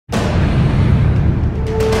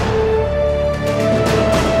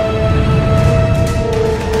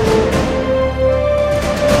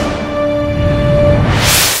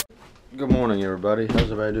everybody?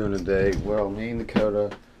 How's everybody doing today? Well, me and Dakota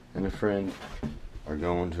and a friend are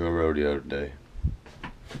going to a rodeo today.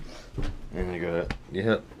 And I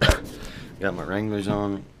got my Wranglers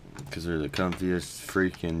on because they're the comfiest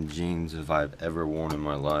freaking jeans if I've ever worn in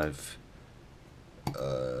my life.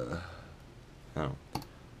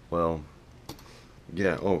 Well,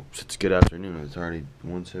 yeah. Oh, it's good afternoon. It's already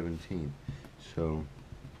 1:17. So,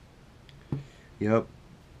 yep.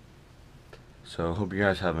 So, hope you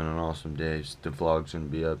guys having an awesome day. The vlog's gonna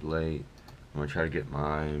be up late. I'm gonna try to get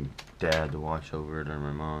my dad to watch over it or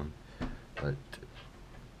my mom. But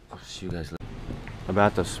I'll see you guys later.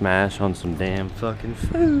 About to smash on some damn fucking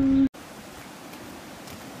food.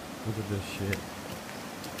 Look at this shit.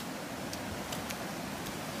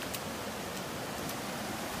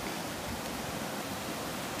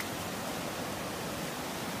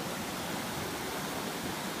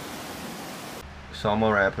 So I'm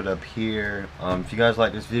gonna wrap it up here. If you guys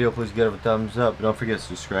like this video, please give it a thumbs up. Don't forget to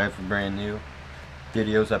subscribe for brand new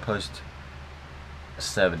videos. I post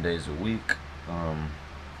 7 days a week.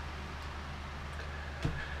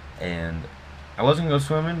 And I wasn't gonna go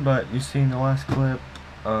swimming, but you seen the last clip.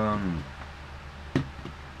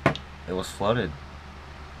 It was flooded.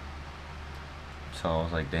 So I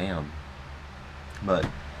was like, damn. But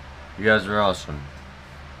you guys are awesome.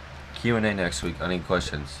 Q&A next week. I need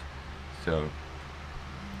questions. So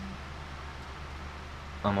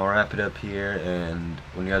I'm gonna wrap it up here, and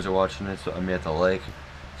when you guys are watching this, I'm at the lake,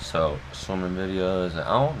 so swimming videos.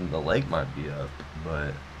 The lake might be up,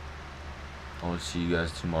 but I will see you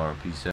guys tomorrow. Peace out.